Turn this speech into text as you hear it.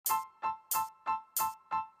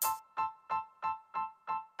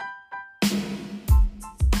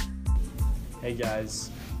Hey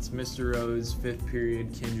guys, it's Mr. Rose, 5th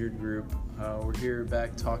period Kindred group. We're here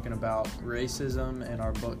back talking about racism and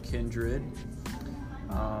our book Kindred.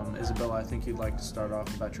 Isabella, I think you'd like to start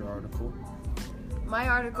off about your article. My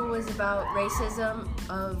article was about racism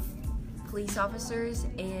of police officers,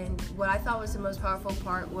 and what I thought was the most powerful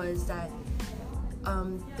part was that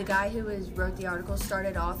the guy who wrote the article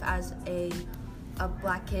started off as a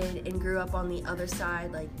black kid and grew up on the other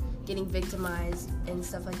side, like getting victimized and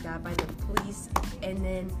stuff like that by the police, and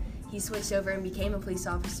then he switched over and became a police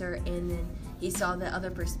officer, and then he saw the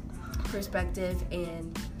other perspective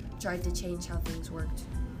and tried to change how things worked.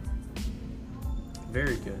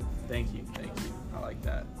 Very good. Thank you. I like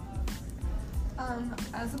that.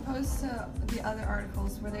 As opposed to the other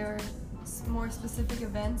articles where there were more specific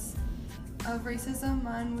events of racism,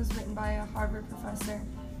 mine was written by a Harvard professor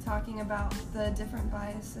talking about the different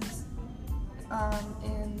biases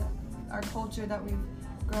in our culture that we've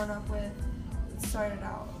grown up with. It started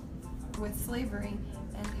out with slavery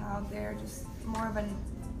and how they're just more of a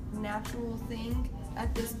natural thing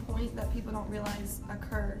at this point that people don't realize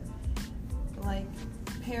occur. Like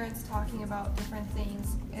parents talking about different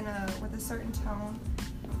things with a certain tone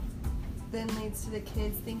then leads to the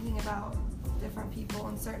kids thinking about different people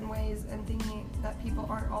in certain ways and thinking that people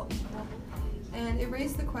aren't all equal. And it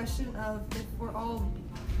raised the question of if we're all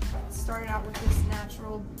started out with this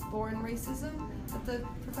natural born racism that the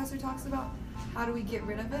professor talks about, how do we get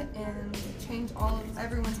rid of it and change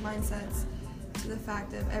everyone's mindsets to the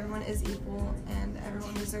fact of everyone is equal and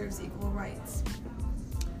everyone deserves equal rights.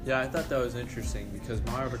 Yeah, I thought that was interesting because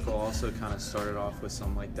my article also kind of started off with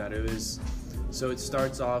something like that. It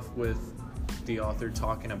starts off with the author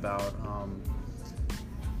talking about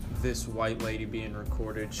this white lady being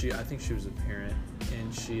recorded. I think she was a parent,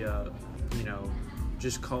 and she,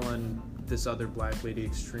 just calling this other black lady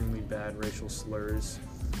extremely bad racial slurs.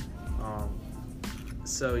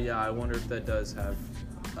 I wonder if that does have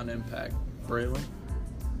an impact. Braylon,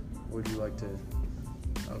 would you like to?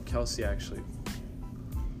 Oh, Kelsey actually.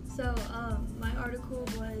 So, my article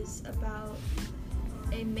was about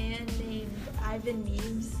a man named Ivan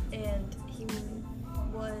Means, and he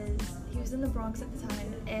was in the Bronx at the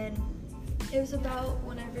time, and it was about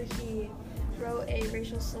whenever he wrote a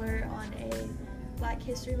racial slur on a Black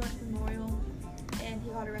History Month memorial, and he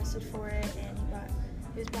got arrested for it, and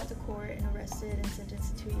he was brought to court and arrested and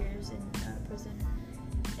sentenced to 2 years in prison.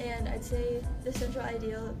 And I'd say the central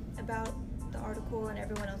idea about the article and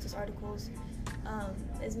everyone else's articles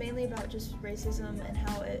is mainly about just racism and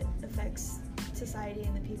how it affects society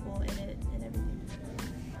and the people in it and everything.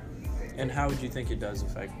 And how would you think it does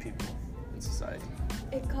affect people in society?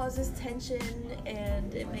 It causes tension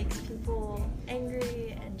and it makes people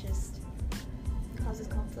angry and just causes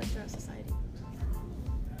conflict throughout society.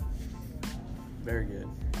 Very good.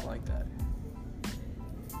 I like that.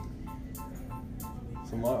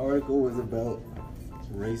 So my article was about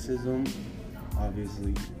racism,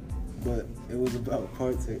 obviously, but it was about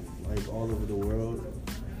parts all over the world.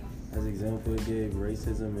 As example, it gave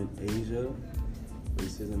racism in Asia,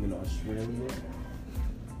 racism in Australia,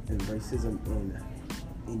 and racism in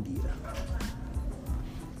India.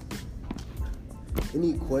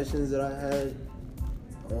 Any questions that I had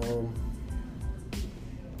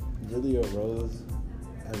really arose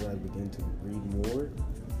as I began to read more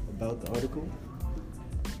about the article.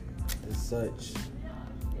 As such,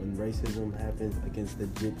 when racism happens against the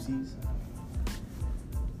gypsies,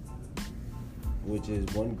 which is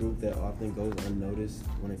one group that often goes unnoticed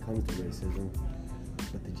when it comes to racism,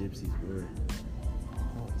 but the gypsies were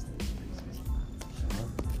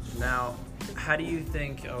Now, how do you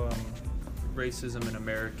think racism in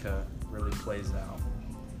America really plays out?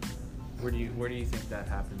 Where do you think that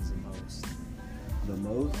happens the most? The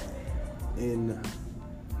most in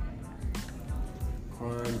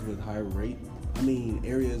crimes with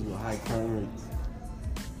areas with high crime rates.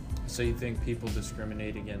 So you think people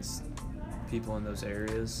discriminate against people in those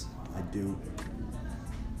areas? I do.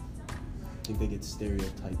 I think they get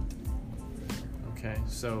stereotyped.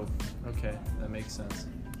 Okay, that makes sense.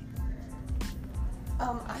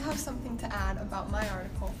 I have something to add about my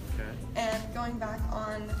article. Okay. And going back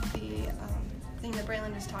on the thing that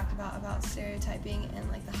Braylon just talked about stereotyping and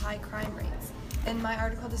the high crime rates. And my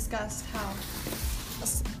article discussed how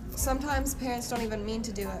sometimes parents don't even mean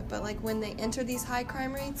to do it, but when they enter these high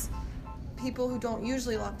crime rates, people who don't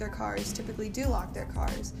usually lock their cars typically do lock their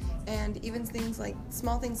cars. And even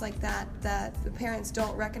small things like that the parents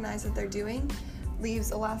don't recognize that they're doing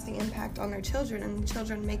leaves a lasting impact on their children, and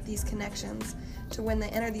children make these connections to when they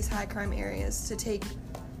enter these high crime areas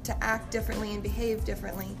to act differently and behave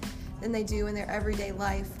differently than they do in their everyday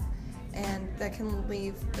life. and that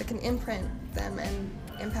can imprint them and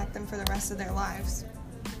impact them for the rest of their lives.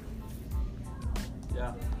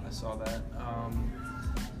 Yeah, I saw that.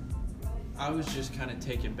 I was just kind of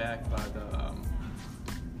taken back by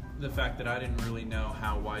the fact that I didn't really know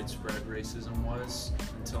how widespread racism was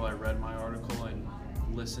until I read my article and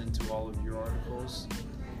listened to all of your articles.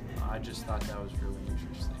 I just thought that was really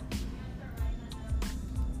interesting.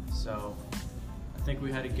 So I think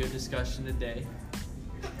we had a good discussion today.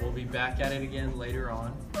 We'll be back at it again later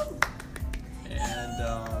on. And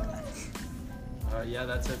yeah,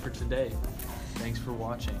 that's it for today. Thanks for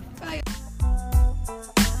watching. Bye.